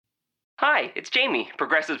Hi, it's Jamie,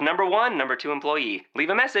 Progressive number 1, number 2 employee.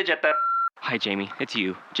 Leave a message at the... Hi, Jamie. It's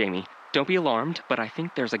you, Jamie. Don't be alarmed, but I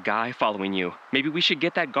think there's a guy following you. Maybe we should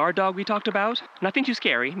get that guard dog we talked about? Nothing too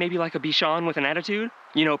scary. Maybe like a Bichon with an attitude?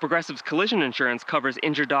 You know, Progressive's collision insurance covers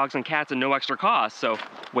injured dogs and cats at no extra cost, so...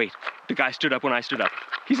 Wait, the guy stood up when I stood up.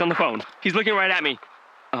 He's on the phone. He's looking right at me.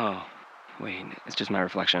 Oh, wait, it's just my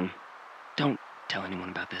reflection. Don't tell anyone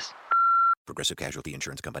about this. Progressive Casualty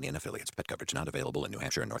Insurance Company and Affiliates. Pet coverage not available in New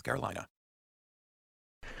Hampshire and North Carolina.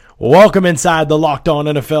 Welcome inside the Locked On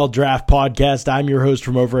NFL Draft Podcast. I'm your host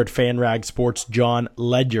from over at FanRag Sports. John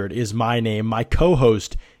Ledyard is my name. My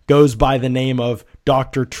co-host goes by the name of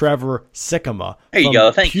Dr. Trevor Sikkema. There you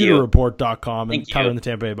go. Thank you. ComputerReport.com and covering the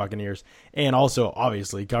Tampa Bay Buccaneers, and also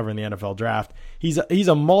obviously covering the NFL Draft. He's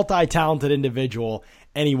a multi-talented individual,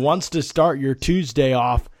 and he wants to start your Tuesday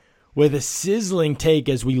off with a sizzling take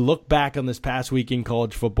as we look back on this past week in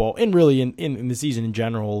college football and really in the season in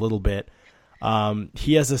general a little bit.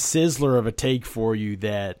 He has a sizzler of a take for you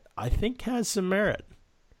that I think has some merit.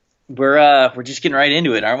 We're just getting right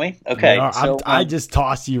into it, aren't we? Okay. Yeah, I just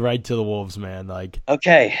tossed you right to the wolves, man.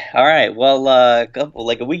 Okay. All right. Well, a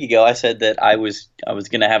week ago, I said that I was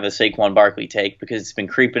going to have a Saquon Barkley take because it's been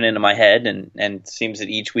creeping into my head, and it seems that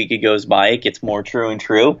each week it goes by, it gets more true and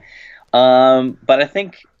true. But I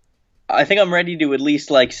think I'm ready to at least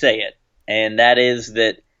say it, and that is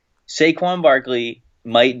that Saquon Barkley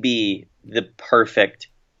might be the perfect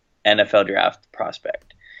NFL draft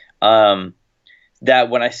prospect. That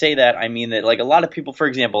when I say that, I mean that a lot of people, for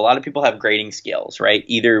example, a lot of people have grading scales, right?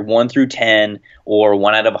 Either 1 through 10 or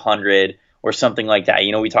 1 out of 100 or something like that.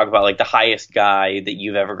 You know, we talk about the highest guy that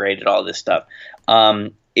you've ever graded, all this stuff.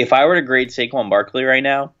 If I were to grade Saquon Barkley right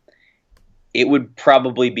now, it would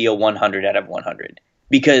probably be a 100 out of 100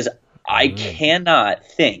 because I cannot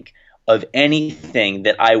think of anything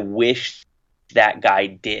that I wish that guy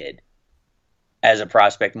did as a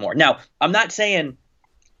prospect more. Now, I'm not saying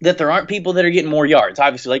that there aren't people that are getting more yards.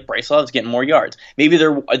 Obviously, Bryce Love's getting more yards. Maybe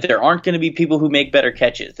there aren't going to be people who make better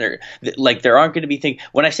catches. There aren't going to be things.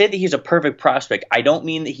 When I say that he's a perfect prospect, I don't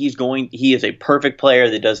mean that he is a perfect player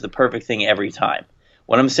that does the perfect thing every time.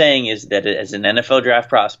 What I'm saying is that as an NFL draft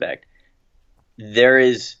prospect, there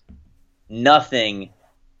is nothing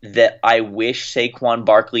that I wish Saquon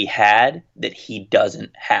Barkley had that he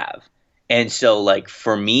doesn't have. And so,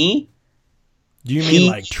 for me, do you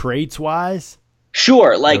mean traits wise?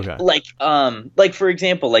 Sure. For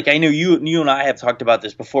example, I know you and I have talked about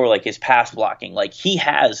this before, his pass blocking. He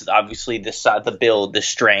has obviously the build, the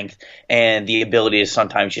strength, and the ability to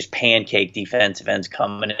sometimes just pancake defensive ends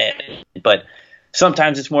coming in. But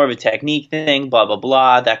sometimes it's more of a technique thing, blah, blah,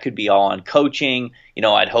 blah. That could be all on coaching. You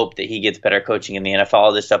know, I'd hope that he gets better coaching in the NFL,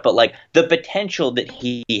 all this stuff. But the potential that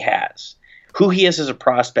he has, who he is as a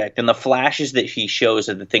prospect, and the flashes that he shows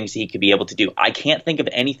of the things that he could be able to do, I can't think of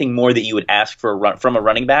anything more that you would ask for from a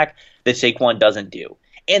running back that Saquon doesn't do.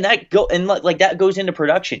 And that goes into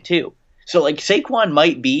production too. So Saquon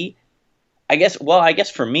might be, I guess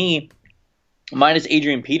for me, mine is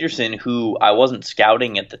Adrian Peterson, who I wasn't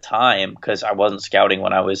scouting at the time because I wasn't scouting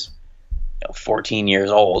when I was 14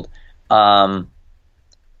 years old. Saquon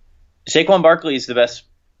Barkley is the best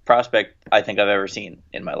prospect I think I've ever seen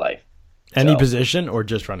in my life. Any position or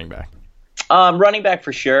just running back? Running back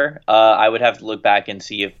for sure. I would have to look back and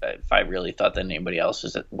see if I really thought that anybody else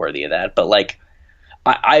was worthy of that. But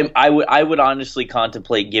I would honestly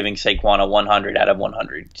contemplate giving Saquon a 100 out of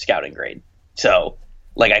 100 scouting grade. So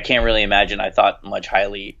I can't really imagine I thought more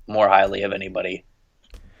highly of anybody.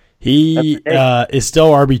 He is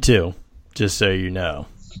still RB2, just so you know.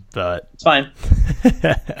 But it's fine.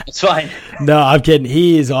 It's fine. No, I'm kidding.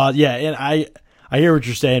 He is yeah, and I hear what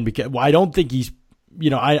you're saying because I don't think he's,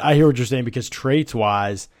 I hear what you're saying because traits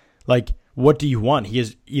wise, what do you want? He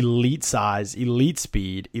has elite size, elite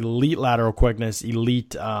speed, elite lateral quickness,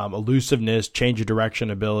 elite elusiveness, change of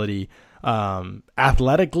direction ability,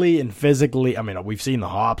 athletically and physically. I mean, we've seen the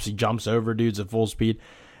hops. He jumps over dudes at full speed.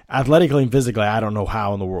 Athletically and physically, I don't know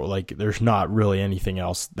how in the world. There's not really anything that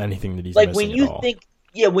he's missing at all.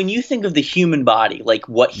 When you think of the human body,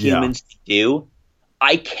 what humans do,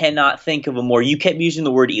 I cannot think of a more – you kept using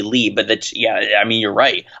the word elite, but you're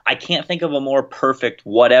right. I can't think of a more perfect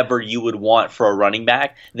whatever you would want for a running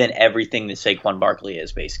back than everything that Saquon Barkley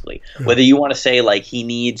is, basically. Whether you want to say he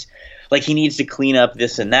needs to clean up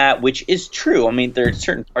this and that, which is true. I mean, there are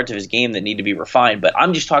certain parts of his game that need to be refined, but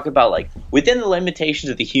I'm just talking about within the limitations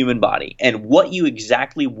of the human body and what you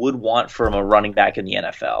exactly would want from a running back in the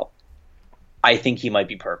NFL. I think he might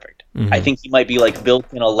be perfect. Mm-hmm. I think he might be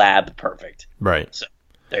built in a lab perfect. Right. So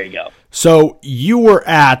there you go. So you were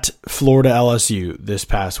at Florida LSU this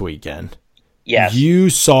past weekend. Yes. You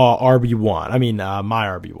saw RB1. I mean, my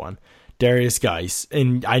RB1, Darius Geis.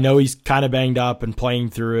 And I know he's kind of banged up and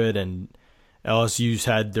playing through it, and LSU's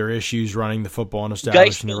had their issues running the football and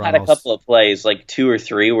establishing the Geis run. had a couple of plays, like 2 or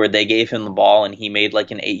 3, where they gave him the ball and he made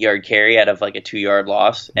like an 8-yard carry out of like a 2-yard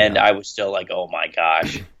loss. And I was still like, oh my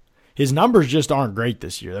gosh. His numbers just aren't great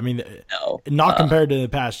this year. I mean, not compared to the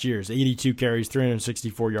past years. 82 carries,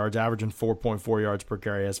 364 yards, averaging 4.4 yards per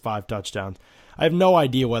carry, has 5 touchdowns. I have no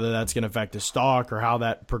idea whether that's going to affect his stock or how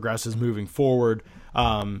that progresses moving forward.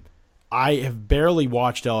 I have barely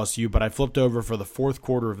watched LSU, but I flipped over for the fourth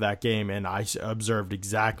quarter of that game, and I observed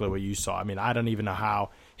exactly what you saw. I mean, I don't even know how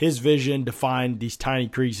his vision to find these tiny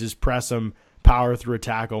creases, press them, power through a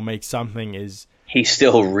tackle, make something is – he's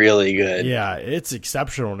still really good. Yeah, it's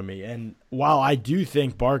exceptional to me. And while I do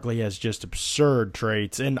think Barkley has just absurd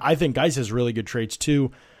traits, and I think Geis has really good traits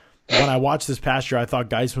too, when I watched this past year, I thought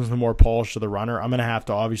Geis was the more polished of the runner. I'm going to have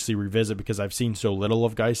to obviously revisit because I've seen so little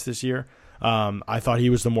of Geis this year. I thought he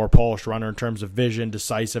was the more polished runner in terms of vision,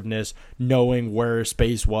 decisiveness, knowing where his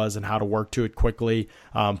space was and how to work to it quickly,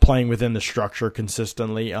 playing within the structure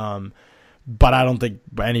consistently. But I don't think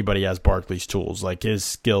anybody has Barkley's tools. Like his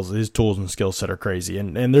skills, his tools and skill set are crazy.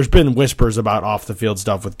 And there's been whispers about off the field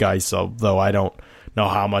stuff with Geis, though I don't know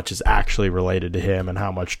how much is actually related to him and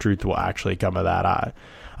how much truth will actually come of that.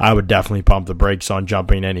 I would definitely pump the brakes on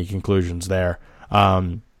jumping any conclusions there,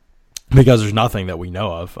 because there's nothing that we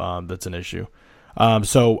know of that's an issue.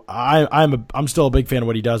 So I'm still a big fan of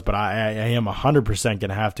what he does, but I am 100% going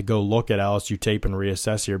to have to go look at LSU tape and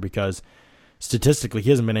reassess here because statistically, he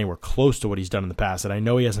hasn't been anywhere close to what he's done in the past. And I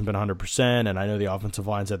know he hasn't been 100%, and I know the offensive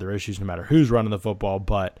lines had their issues no matter who's running the football,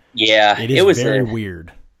 but it was very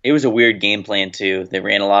weird. It was a weird game plan, too. They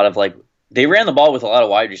ran they ran the ball with a lot of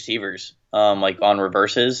wide receivers, like on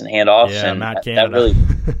reverses and handoffs. Yeah, and Matt Canada.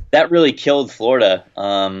 that really killed Florida.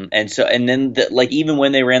 And then even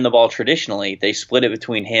when they ran the ball traditionally, they split it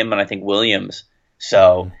between him and I think Williams.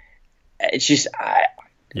 So it's just, I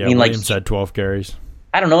mean, Williams had 12 carries.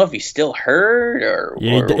 I don't know if he's still hurt or.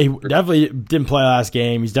 Yeah, he definitely didn't play last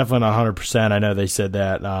game. He's definitely not 100%. I know they said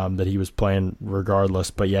that he was playing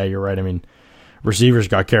regardless. But yeah, you're right. I mean, receivers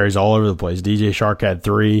got carries all over the place. DJ Shark had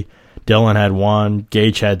 3, Dillon had 1,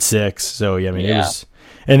 Gage had 6. So yeah, I mean it was,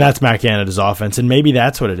 and that's Matt Canada's offense, and maybe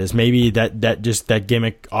that's what it is. Maybe that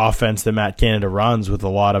gimmick offense that Matt Canada runs with a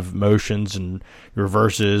lot of motions and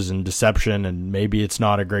reverses and deception, and maybe it's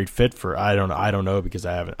not a great fit for. I don't know because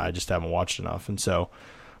I just haven't watched enough, and so.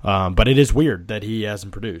 But it is weird that he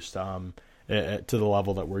hasn't produced to the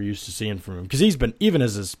level that we're used to seeing from him because he's been, even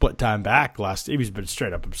as a split time back he's been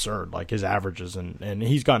straight up absurd, like his averages, and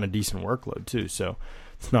he's gotten a decent workload too. So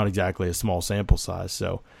it's not exactly a small sample size.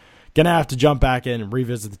 So gonna have to jump back in and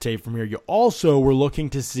revisit the tape from here. You also were looking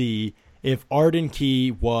to see if Arden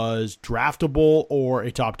Key was draftable or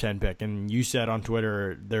a top 10 pick, and you said on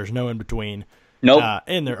Twitter there's no in between. Nope.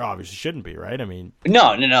 And there obviously shouldn't be, right? I mean,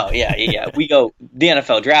 no. Yeah. We go. The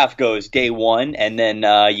NFL draft goes day 1, and then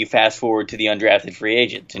you fast forward to the undrafted free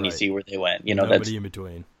agents, and you see where they went. You know, nobody in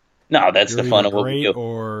between. No, that's the fun of what we do.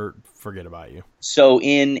 Or forget about you. So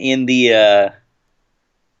in the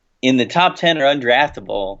top 10 or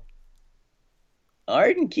undraftable,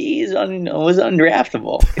 Arden Key was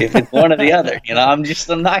undraftable if it's one or the other. You know, I'm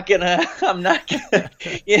not gonna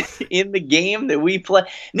in the game that we play.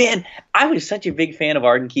 Man, I was such a big fan of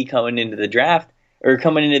Arden Key coming into the draft or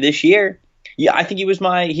coming into this year. Yeah, I think he was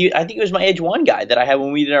my edge 1 guy that I had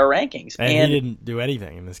when we did our rankings. And he didn't do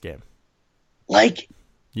anything in this game. Like,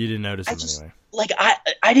 you didn't notice him anyway. Like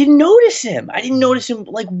I didn't notice him. I didn't notice him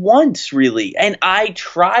like once really. And I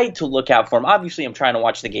tried to look out for him. Obviously, I'm trying to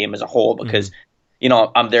watch the game as a whole because you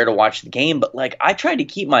know, I'm there to watch the game, but like I tried to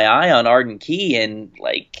keep my eye on Arden Key, and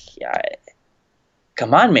like,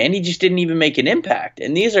 come on, man, he just didn't even make an impact.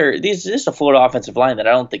 And this is a Florida offensive line that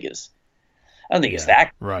I don't think is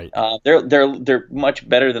that right. They're much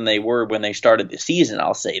better than they were when they started the season.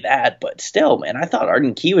 I'll say that, but still, man, I thought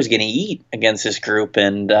Arden Key was going to eat against this group,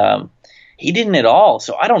 and he didn't at all.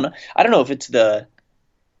 So I don't know. I don't know if it's the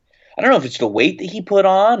weight that he put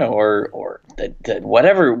on or that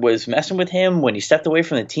whatever was messing with him when he stepped away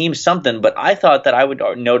from the team, something. But I thought that I would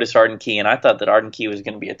notice Arden Key, and I thought that Arden Key was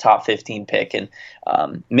going to be a top 15 pick. And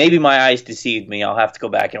maybe my eyes deceived me. I'll have to go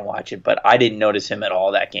back and watch it. But I didn't notice him at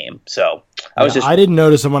all that game. So I didn't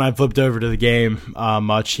notice him when I flipped over to the game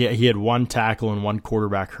much. He had 1 tackle and 1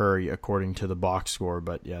 quarterback hurry according to the box score.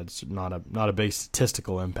 But yeah, it's not a big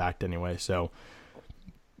statistical impact anyway. So,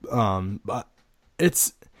 but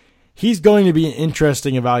he's going to be an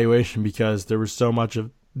interesting evaluation because there was so much of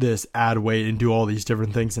this add weight and do all these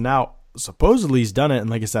different things. And now supposedly he's done it. And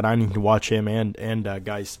like I said, I need to watch him and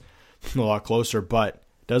Geis a lot closer, but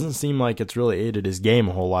it doesn't seem like it's really aided his game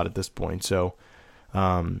a whole lot at this point. So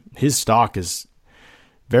his stock is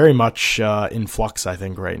very much in flux, I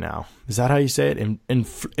think, right now. Is that how you say it?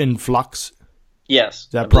 In flux? Yes.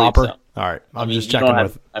 Is that proper? So. All right. I'm just checking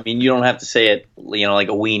you don't have to say it, like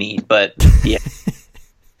a weenie, but yeah.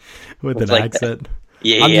 With an accent.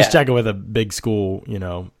 Yeah, I'm just checking with a big school,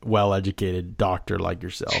 well-educated doctor like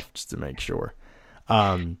yourself, just to make sure.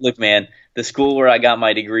 Look, man, the school where I got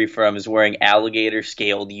my degree from is wearing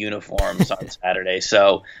alligator-scaled uniforms on Saturday,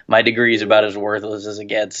 so my degree is about as worthless as it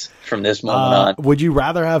gets from this moment on. Would you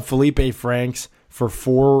rather have Felipe Franks for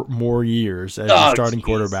 4 more years as your starting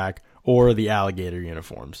quarterback or the alligator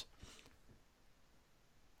uniforms?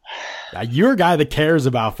 Now, you're a guy that cares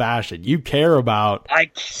about fashion. You care about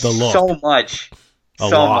the look. So much. A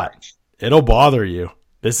lot. It'll bother you.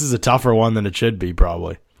 This is a tougher one than it should be,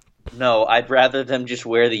 probably. No, I'd rather them just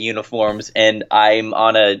wear the uniforms, and I'm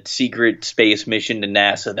on a secret space mission to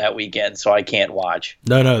NASA that weekend, so I can't watch.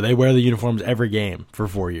 No, they wear the uniforms every game for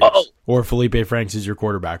 4 years. Oh. Or Felipe Franks is your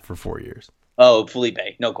quarterback for 4 years. Oh, Felipe,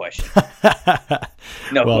 no question.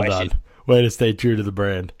 Well done. Way to stay true to the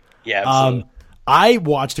brand. Yeah, absolutely. I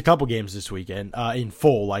watched a couple games this weekend in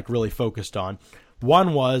full, like really focused on.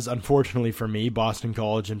 One was, unfortunately for me, Boston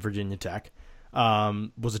College and Virginia Tech.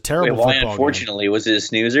 Was a terrible football game. Unfortunately, was it a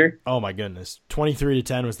snoozer? Oh my goodness.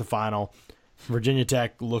 23-10 was the final. Virginia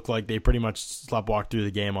Tech looked like they pretty much sleptwalked through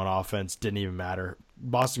the game on offense. Didn't even matter.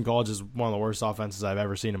 Boston College is one of the worst offenses I've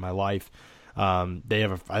ever seen in my life. They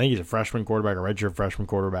have I think he's a freshman quarterback, a redshirt freshman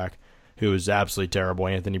quarterback, who is absolutely terrible,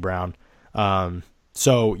 Anthony Brown.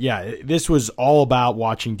 So yeah, this was all about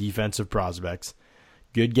watching defensive prospects.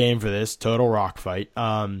 Good game for this, total rock fight.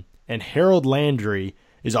 And Harold Landry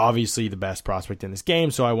is obviously the best prospect in this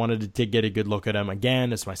game, so I wanted to get a good look at him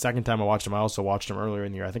again. It's my second time I watched him. I also watched him earlier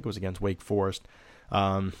in the year. I think it was against Wake Forest.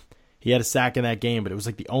 He had a sack in that game, but it was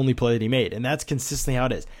like the only play that he made, and that's consistently how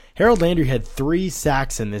it is. Harold Landry had 3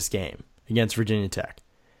 sacks in this game against Virginia Tech.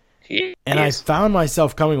 And I found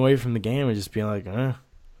myself coming away from the game and just being like, I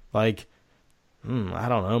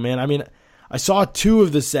don't know, man. I mean, I saw 2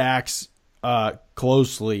 of the sacks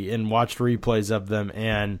closely and watched replays of them,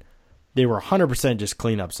 and they were 100% just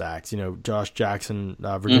cleanup sacks. Josh Jackson,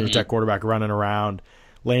 Virginia Tech quarterback, running around.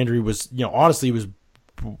 Landry was, honestly, he was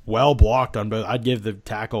well blocked on both. I'd give the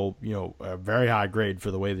tackle, a very high grade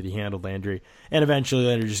for the way that he handled Landry. And eventually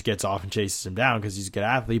Landry just gets off and chases him down because he's a good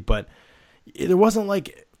athlete. But there wasn't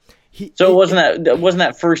like wasn't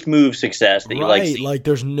that first move success that you right, like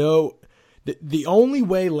there's no. The only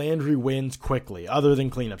way Landry wins quickly, other than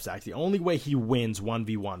cleanup sacks, the only way he wins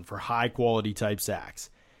 1v1 for high-quality type sacks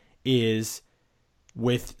is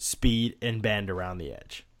with speed and bend around the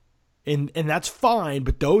edge. And that's fine,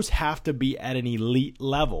 but those have to be at an elite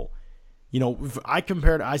level.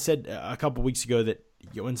 I said a couple weeks ago that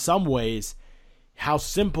in some ways how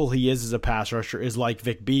simple he is as a pass rusher is like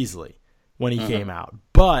Vic Beasley when he came out.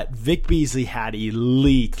 But Vic Beasley had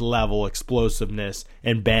elite level explosiveness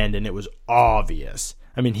and bend, and it was obvious.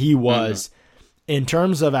 I mean, he was, in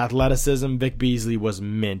terms of athleticism, Vic Beasley was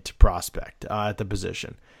mint prospect at the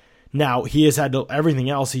position. Now, he has had everything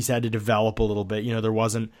else he's had to develop a little bit. There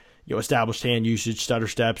wasn't established hand usage, stutter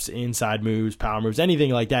steps, inside moves, power moves,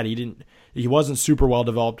 anything like that. He wasn't super well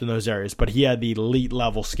developed in those areas, but he had the elite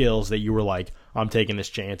level skills that you were like, I'm taking this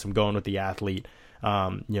chance, I'm going with the athlete.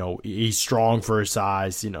 He's strong for his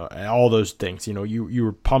size, all those things. You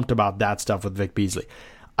were pumped about that stuff with Vic Beasley.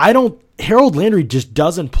 Harold Landry just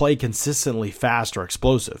doesn't play consistently fast or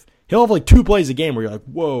explosive. He'll have like 2 plays a game where you're like,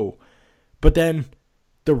 whoa. But then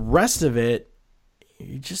the rest of it,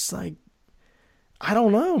 you just like, I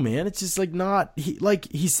don't know, man. It's just like not,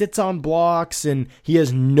 he sits on blocks and he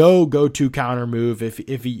has no go-to counter move if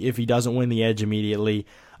he doesn't win the edge immediately.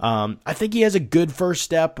 I think he has a good first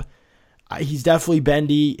step. He's definitely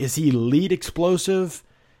bendy. Is he elite explosive?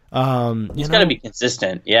 He's got to be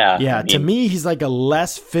consistent. Yeah. Yeah. To me, he's like a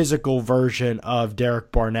less physical version of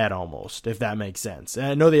Derek Barnett almost, if that makes sense. And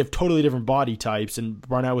I know they have totally different body types, and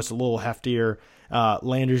Barnett was a little heftier.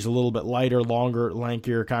 Landry's a little bit lighter, longer,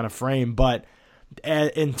 lankier kind of frame. But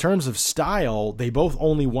in terms of style, they both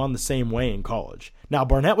only won the same way in college. Now,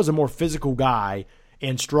 Barnett was a more physical guy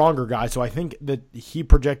and stronger guy, so I think that he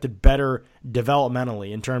projected better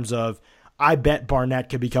developmentally in terms of, I bet Barnett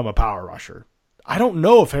could become a power rusher. I don't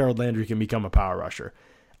know if Harold Landry can become a power rusher.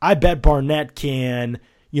 I bet Barnett can,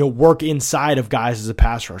 work inside of guys as a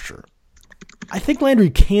pass rusher. I think Landry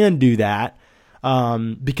can do that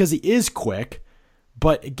because he is quick,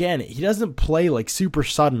 but again, he doesn't play like super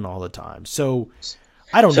sudden all the time. So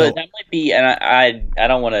I don't So know. that might be, and I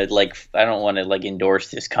don't want to endorse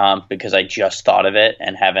this comp because I just thought of it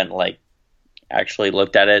and haven't like actually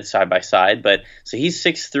looked at it side by side. But so he's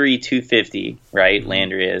 6'3", 250, right?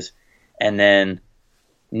 Landry is, and then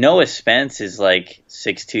Noah Spence is like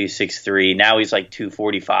 6'2", 6'3". Now he's like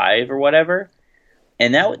 245 or whatever.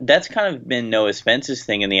 And that's kind of been Noah Spence's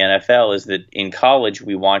thing in the NFL, is that in college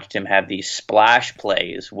we watched him have these splash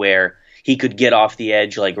plays where he could get off the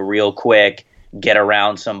edge like real quick, get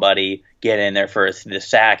around somebody, get in there for the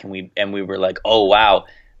sack, and we were like, oh wow,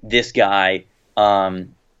 this guy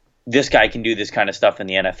can do this kind of stuff in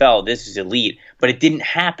the NFL. This is elite. But it didn't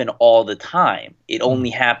happen all the time. It only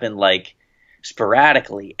happened like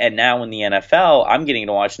sporadically. And now in the NFL, I'm getting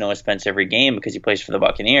to watch Noah Spence every game because he plays for the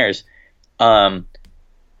Buccaneers.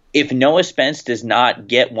 If Noah Spence does not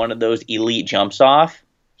get one of those elite jumps off,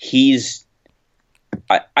 he's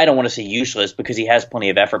I don't want to say useless because he has plenty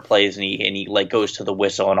of effort plays and he like goes to the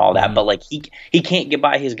whistle and all that, but like he can't get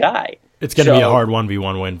by his guy. It's going to be a hard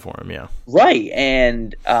 1v1 win for him, yeah. Right,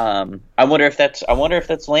 and I wonder if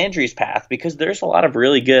that's Landry's path, because there's a lot of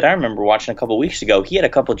really good. I remember watching a couple weeks ago. He had a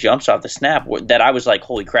couple jumps off the snap that I was like,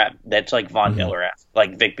 holy crap, that's like Von Miller-esque,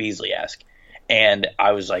 like Vic Beasley-esque, and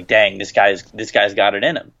I was like, dang, this guy's got it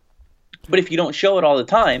in him. But if you don't show it all the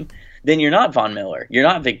time, then you're not Von Miller. You're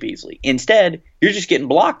not Vic Beasley. Instead, you're just getting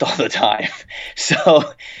blocked all the time. So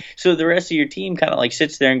the rest of your team kind of like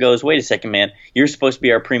sits there and goes, wait a second, man, you're supposed to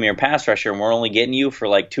be our premier pass rusher, and we're only getting you for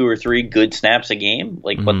like 2 or 3 good snaps a game?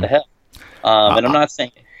 Like, what the hell? And I'm not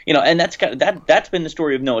saying, and that's that's been the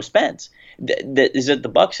story of Noah Spence. That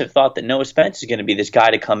the Bucs have thought that Noah Spence is going to be this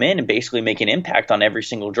guy to come in and basically make an impact on every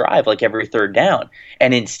single drive, like every third down.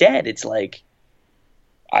 And instead, it's like,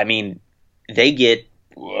 I mean, they get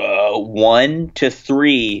 1 to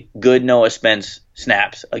 3 good Noah Spence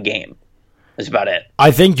snaps a game. That's about it.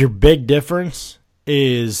 I think your big difference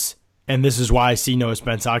is, and this is why I see Noah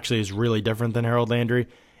Spence actually is really different than Harold Landry,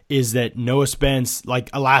 is that Noah Spence,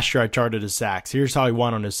 like last year I charted his sacks. Here's how he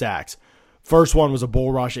won on his sacks. First one was a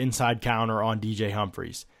bull rush inside counter on DJ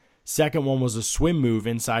Humphries. Second one was a swim move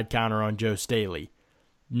inside counter on Joe Staley.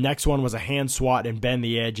 Next one was a hand swat and bend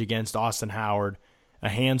the edge against Austin Howard. A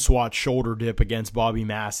hand swat shoulder dip against Bobby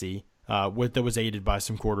Massey, that was aided by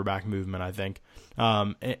some quarterback movement, I think.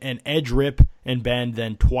 An edge rip and bend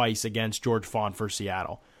then twice against George Font for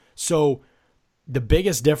Seattle. So the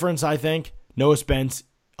biggest difference, I think, Noah Spence,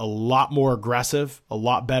 a lot more aggressive, a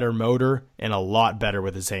lot better motor, and a lot better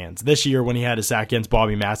with his hands. This year when he had a sack against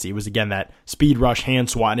Bobby Massey, it was, again, that speed rush hand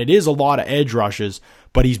swat, and it is a lot of edge rushes,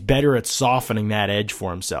 but he's better at softening that edge for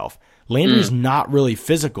himself. Landry's not really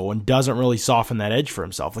physical and doesn't really soften that edge for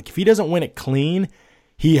himself. Like, if he doesn't win it clean,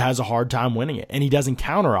 he has a hard time winning it, and he doesn't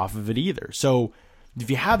counter off of it either. So if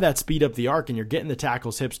you have that speed up the arc and you're getting the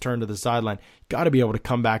tackle's hips turned to the sideline, you got to be able to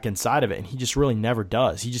come back inside of it, and he just really never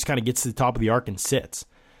does. He just kind of gets to the top of the arc and sits.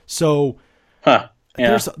 So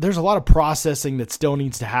there's a lot of processing that still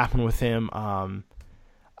needs to happen with him.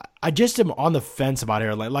 I just am on the fence about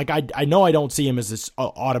Harold. Like I know I don't see him as this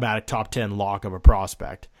automatic top 10 lock of a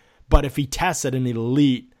prospect. But if he tests at an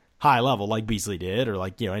elite high level, like Beasley did, or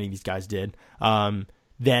like any of these guys did,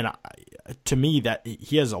 then to me that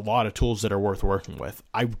he has a lot of tools that are worth working with.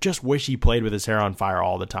 I just wish he played with his hair on fire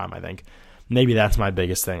all the time. I think maybe that's my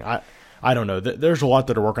biggest thing. I don't know. There's a lot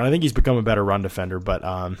that are working. I think he's become a better run defender, but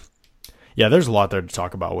there's a lot there to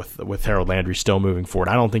talk about with Harold Landry still moving forward.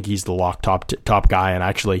 I don't think he's the lock top guy, and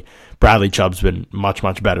actually Bradley Chubb's been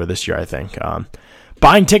much better this year, I think.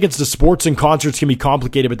 Buying tickets to sports and concerts can be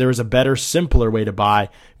complicated, but there is a better, simpler way to buy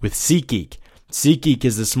with SeatGeek. SeatGeek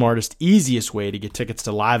is the smartest, easiest way to get tickets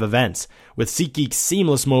to live events. With SeatGeek's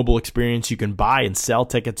seamless mobile experience, you can buy and sell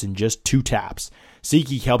tickets in just 2 taps.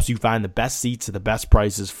 SeatGeek helps you find the best seats at the best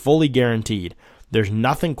prices, fully guaranteed. There's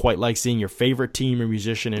nothing quite like seeing your favorite team or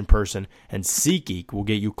musician in person, and SeatGeek will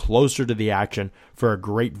get you closer to the action for a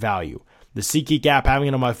great value. The SeatGeek app, having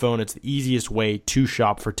it on my phone, it's the easiest way to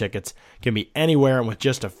shop for tickets. Can be anywhere, and with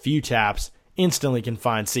just a few taps, instantly can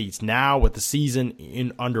find seats. Now, with the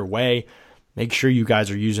season underway, make sure you guys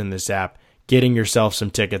are using this app, getting yourself some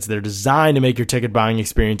tickets. They're designed to make your ticket buying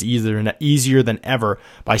experience easier than ever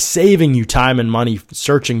by saving you time and money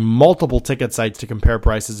searching multiple ticket sites to compare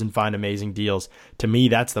prices and find amazing deals. To me,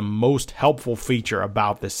 that's the most helpful feature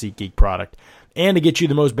about the SeatGeek product. And to get you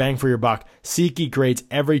the most bang for your buck, SeatGeek rates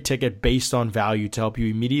every ticket based on value to help you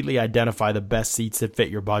immediately identify the best seats that fit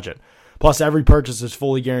your budget. Plus, every purchase is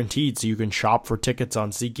fully guaranteed, so you can shop for tickets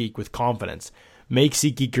on SeatGeek with confidence. Make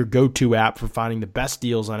SeatGeek your go-to app for finding the best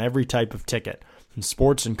deals on every type of ticket, from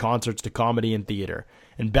sports and concerts to comedy and theater.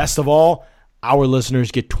 And best of all, our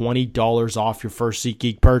listeners get $20 off your first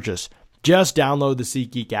SeatGeek purchase. Just download the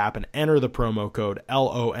SeatGeek app and enter the promo code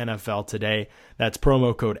LONFL today. That's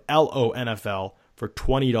promo code LONFL for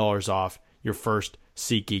 $20 off your first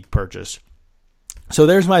SeatGeek purchase. So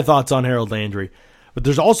there's my thoughts on Harold Landry. But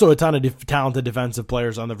there's also a ton of talented defensive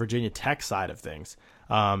players on the Virginia Tech side of things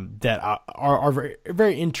that are very,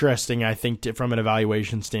 very interesting, I think, from an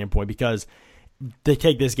evaluation standpoint, because they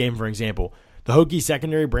take this game, for example. The Hokie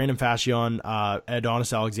secondary, Brandon Fashion,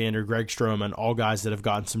 Adonis Alexander, Greg Stroman, all guys that have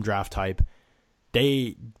gotten some draft hype,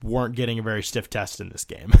 they weren't getting a very stiff test in this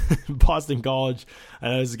game. Boston College, I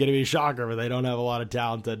know this is going to be a shocker, but they don't have a lot of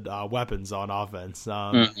talented weapons on offense.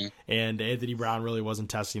 And Anthony Brown really wasn't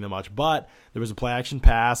testing them much. But there was a play-action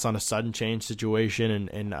pass on a sudden change situation,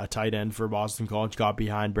 and a tight end for Boston College got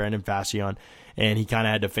behind Brandon Fashion, and he kind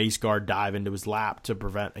of had to face guard dive into his lap to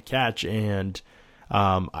prevent a catch, and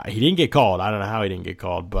he didn't get called. I don't know how he didn't get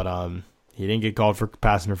called, but he didn't get called for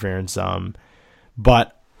pass interference.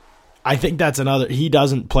 But I think that's another. He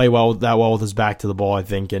doesn't play that well with his back to the ball, I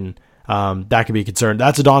think, and that could be a concern.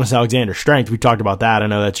 That's Adonis Alexander's strength. We talked about that. I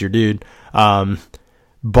know that's your dude.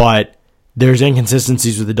 But there's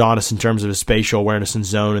inconsistencies with Adonis in terms of his spatial awareness and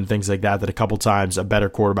zone and things like that a couple times a better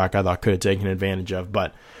quarterback I thought could have taken advantage of.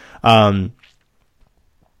 But I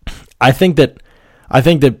think that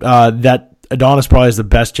Adonis probably has the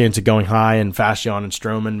best chance of going high, and Fashion and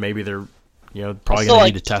Stroman, maybe they're probably going to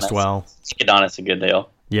need to test well. Adonis a good deal.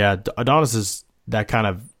 Yeah, Adonis is that kind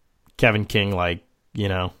of Kevin King, like, he's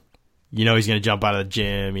going to jump out of the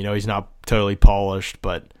gym. He's not totally polished,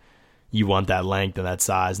 but you want that length and that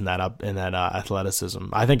size and that athleticism.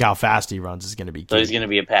 I think how fast he runs is going to be key. So he's going to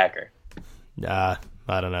be a Packer. I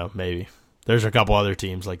don't know, maybe. There's a couple other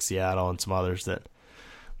teams like Seattle and some others that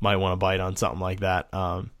might want to bite on something like that.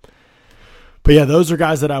 But yeah, those are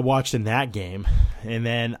guys that I watched in that game. And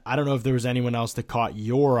then I don't know if there was anyone else that caught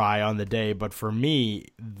your eye on the day, but for me,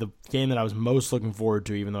 the game that I was most looking forward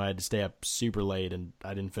to, even though I had to stay up super late and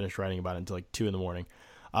I didn't finish writing about it until like 2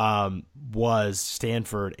 a.m, was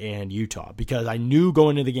Stanford and Utah. Because I knew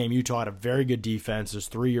going into the game, Utah had a very good defense. There's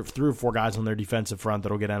three or four guys on their defensive front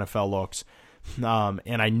that'll get NFL looks.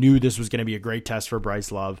 And I knew this was going to be a great test for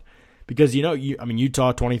Bryce Love. Because,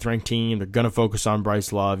 Utah, 20th ranked team, they're going to focus on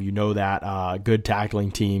Bryce Love. You know that. Good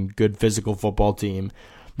tackling team, good physical football team.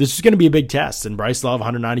 This is going to be a big test. And Bryce Love,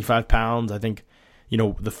 195 pounds. I think,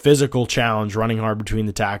 the physical challenge, running hard between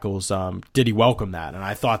the tackles, did he welcome that? And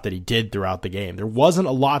I thought that he did throughout the game. There wasn't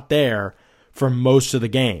a lot there for most of the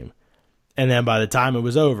game. And then by the time it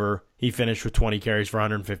was over, he finished with 20 carries for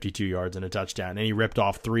 152 yards and a touchdown. And he ripped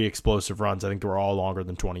off 3 explosive runs. I think they were all longer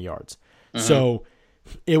than 20 yards. Mm-hmm. So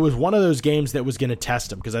it was one of those games that was going to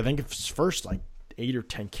test him, because I think his first 8 or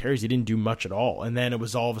 10 carries, he didn't do much at all. And then it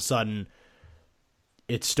was all of a sudden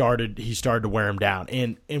he started to wear him down.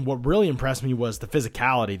 And what really impressed me was the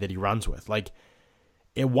physicality that he runs with. Like,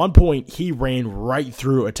 at one point, he ran right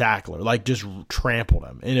through a tackler, just trampled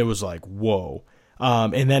him. And it was like, whoa.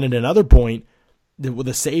 And then at another point,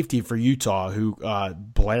 the safety for Utah, who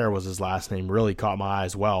Blair was his last name, really caught my eye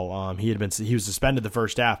as well. He was suspended the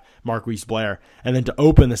first half, Marquise Blair, and then to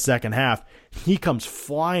open the second half, he comes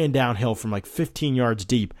flying downhill from 15 yards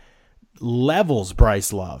deep, levels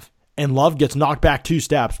Bryce Love, and Love gets knocked back 2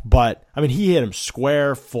 steps. But he hit him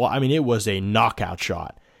square. It was a knockout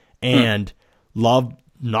shot, and Love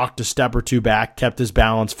knocked a step or 2 back, kept his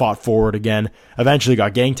balance, fought forward again, eventually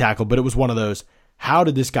got gang tackled. But it was one of those, how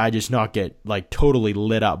did this guy just not get totally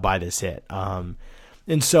lit up by this hit? And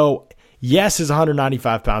so, yes, his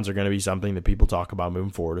 195 pounds are going to be something that people talk about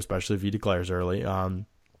moving forward, especially if he declares early. And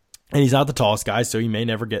he's not the tallest guy, so he may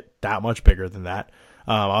never get that much bigger than that.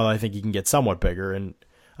 Although I think he can get somewhat bigger. And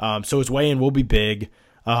so his weigh-in will be big.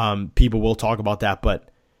 People will talk about that,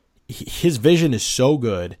 but his vision is so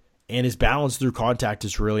good, and his balance through contact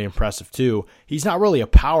is really impressive too. He's not really a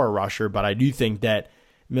power rusher, but I do think that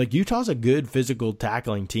Utah's a good physical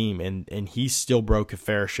tackling team, and he still broke a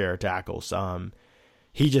fair share of tackles.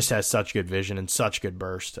 He just has such good vision and such good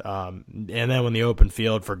burst. And then when the open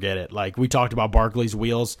field, forget it. We talked about Barkley's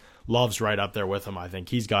wheels, Love's right up there with him. I think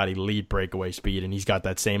he's got elite breakaway speed, and he's got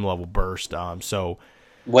that same level burst. So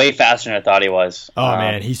way faster than I thought he was. Oh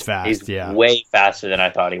man, he's fast. He's yeah, way faster than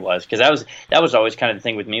I thought he was. Because that was always kind of the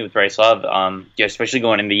thing with me with Bryce Love. Especially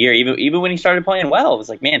going into the year, even when he started playing well, it was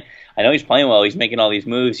like, man, I know he's playing well. He's making all these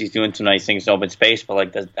moves. He's doing some nice things in open space.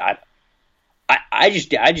 But I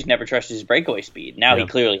just never trusted his breakaway speed. Now he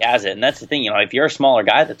clearly has it, and that's the thing. If you're a smaller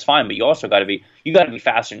guy, that's fine. But you also got to be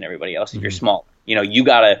faster than everybody else. If you're small, you've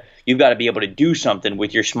got to be able to do something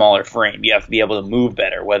with your smaller frame. You have to be able to move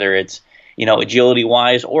better, whether it's agility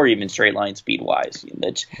wise or even straight line speed wise.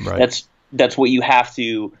 That's what you have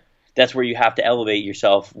to. that's where you have to elevate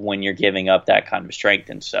yourself when you're giving up that kind of strength.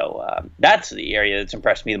 And so that's the area that's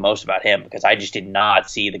impressed me the most about him, because I just did not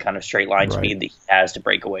see the kind of straight line speed that he has to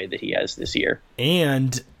break away that he has this year.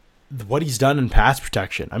 And what he's done in pass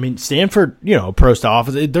protection. I mean, Stanford, pro style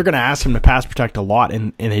offense, they're going to ask him to pass protect a lot,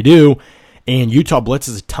 and they do. And Utah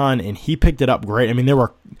blitzes a ton, and he picked it up great. I mean, there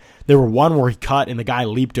were one where he cut and the guy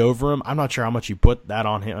leaped over him. I'm not sure how much you put that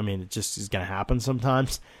on him. I mean, it just is going to happen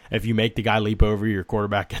sometimes. If you make the guy leap over your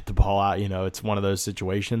quarterback, get the ball out, it's one of those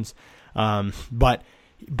situations. But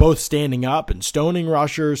both standing up and stoning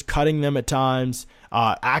rushers, cutting them at times,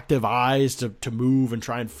 active eyes to move and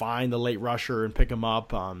try and find the late rusher and pick him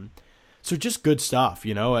up. So just good stuff,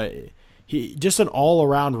 He just an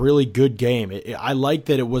all-around really good game. I like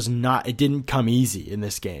that it didn't come easy in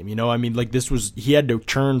this game. I mean, like he had to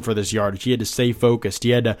churn for this yardage. He had to stay focused.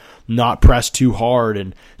 He had to not press too hard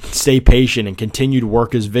and stay patient and continue to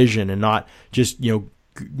work his vision and not just,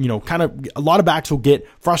 kind of a lot of backs will get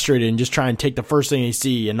frustrated and just try and take the first thing they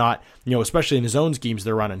see and not, especially in his own schemes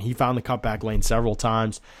they're running. He found the cutback lane several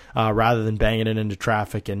times rather than banging it into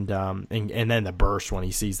traffic and then the burst when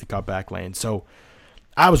he sees the cutback lane. So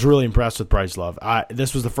I was really impressed with Bryce Love.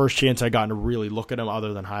 This was the first chance I got to really look at him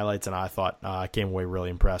other than highlights, and I thought I came away really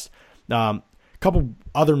impressed. A couple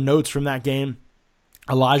other notes from that game.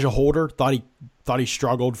 Elijah Holder thought he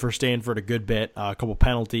struggled for Stanford a good bit. A couple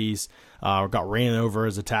penalties, got ran over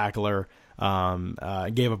as a tackler.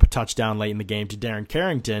 Gave up a touchdown late in the game to Darren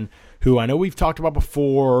Carrington, who I know we've talked about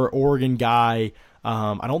before, Oregon guy.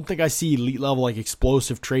 I don't think I see elite level like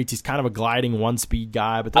explosive traits. He's kind of a gliding one-speed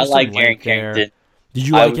guy, but there's I like some length Darren Carrington. there. Did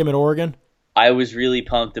you like him at Oregon? I was really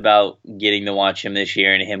pumped about getting to watch him this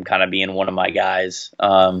year and him kind of being one of my guys.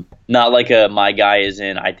 Not like my guy is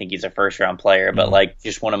in, I think he's a first-round player, but like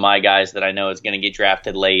just one of my guys that I know is going to get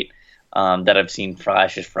drafted late that I've seen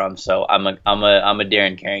flashes from. So I'm a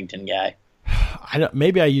Darren Carrington guy.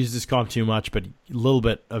 Maybe I use this comp too much, but a little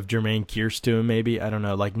bit of Jermaine Kearse to him, maybe. I don't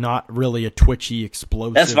know, like not really a twitchy,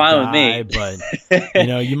 explosive That's fine guy, with me.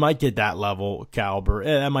 But you might get that level caliber.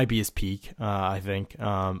 That might be his peak, I think.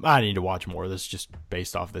 I need to watch more of this just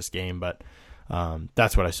based off this game, but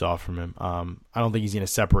that's what I saw from him. I don't think he's going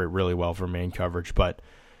to separate really well from man coverage, but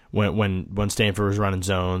when Stanford was running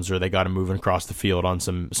zones or they got him moving across the field on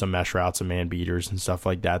some mesh routes and man beaters and stuff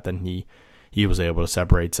like that, then he was able to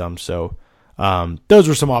separate some. So those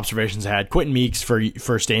were some observations I had. Quentin Meeks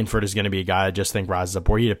for Stanford is going to be a guy I just think rises up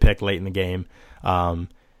board. He had a pick late in the game.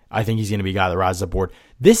 I think he's going to be a guy that rises up board.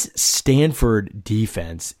 This Stanford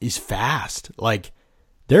defense is fast. Like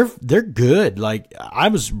they're good. Like I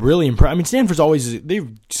was really impressed. I mean, Stanford's they're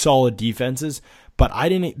solid defenses, but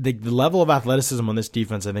the level of athleticism on this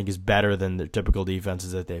defense I think is better than the typical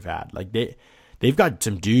defenses that they've had. Like they've got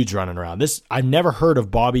some dudes running around. I've never heard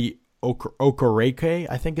of Bobby Okereke,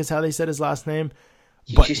 I think is how they said his last name.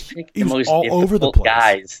 But he was all over the place.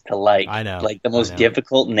 Guys to like. I know. Like the most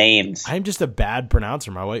difficult names. I'm just a bad pronouncer.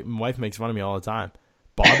 My wife makes fun of me all the time.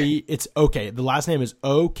 Bobby, it's okay. The last name is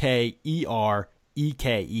Okereke.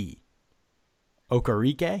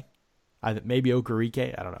 Okereke? Maybe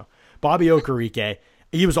Okereke? I don't know. Bobby Okereke.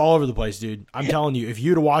 He was all over the place, dude. I'm telling you, if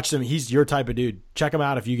you'd have watched him, he's your type of dude. Check him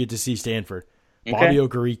out if you get to see Stanford. Okay. Bobby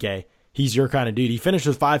Okereke. He's your kind of dude. He finished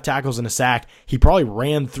with 5 tackles and a sack. He probably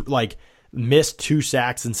ran through, missed 2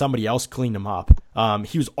 sacks and somebody else cleaned him up.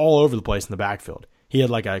 He was all over the place in the backfield. He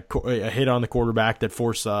had a hit on the quarterback that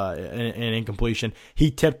forced an incompletion.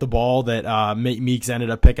 He tipped the ball that Meeks ended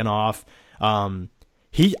up picking off. I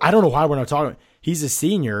don't know why we're not talking. He's a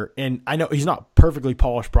senior, and I know he's not perfectly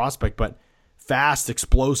polished prospect, but fast,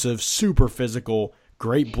 explosive, super physical,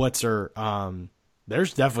 great blitzer.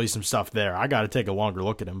 There's definitely some stuff there. I got to take a longer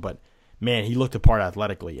look at him, but man, he looked the part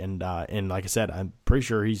athletically, and like I said, I'm pretty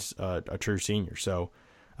sure he's a true senior. So,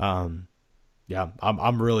 yeah,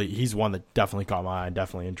 he's one that definitely caught my eye. I'm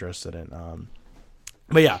definitely interested in.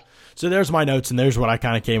 But yeah, so there's my notes, and there's what I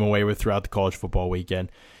kind of came away with throughout the college football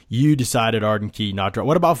weekend. You decided Arden Key not to.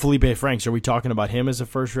 What about Felipe Franks? Are we talking about him as a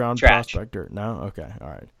first round prospect? Or no? Okay, all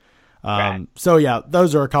right. So yeah,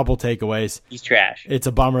 those are a couple takeaways. He's trash. It's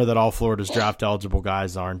a bummer that all Florida's draft eligible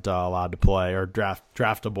guys aren't allowed to play, or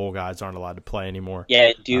draftable guys aren't allowed to play anymore.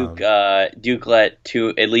 Yeah, Duke let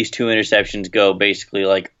at least 2 interceptions go basically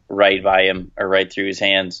right by him or right through his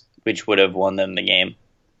hands, which would have won them the game.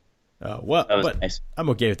 But nice. I'm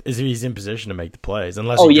okay with if he's in position to make the plays,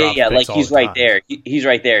 unless he's right there. He's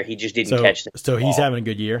right there. He just didn't catch them. So he's having a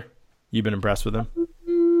good year. You've been impressed with him.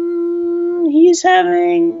 He's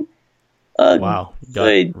having. Wow, got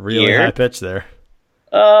really year. High pitch there.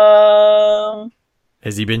 Has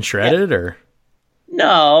he been shredded or?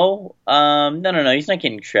 No, no. He's not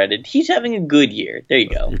getting shredded. He's having a good year. There you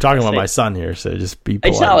go. You're talking about my son here, so just be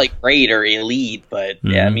polite. It's not like great or elite, but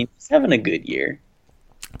yeah, I mean, he's having a good year.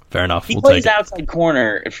 Fair enough. He plays outside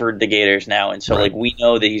corner for the Gators now, and so like we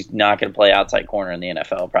know that he's not going to play outside corner in the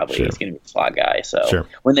NFL. Probably he's going to be a slot guy. So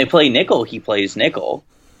when they play nickel, he plays nickel.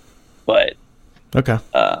 But okay,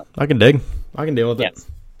 I can deal with it.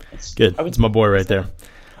 It's good. It's my boy right there.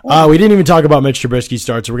 We didn't even talk about Mitch Trubisky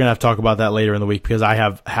starts, so we're gonna have to talk about that later in the week because I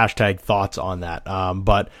have hashtag thoughts on that.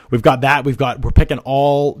 But we've got that. We're picking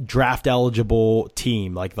all draft eligible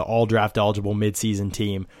team, like the all draft eligible midseason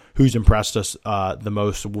team. Who's impressed us the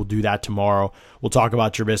most? We'll do that tomorrow. We'll talk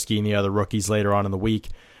about Trubisky and the other rookies later on in the week.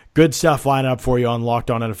 Good stuff lined up for you on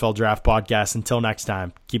Locked On NFL Draft Podcast. Until next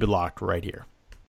time, keep it locked right here.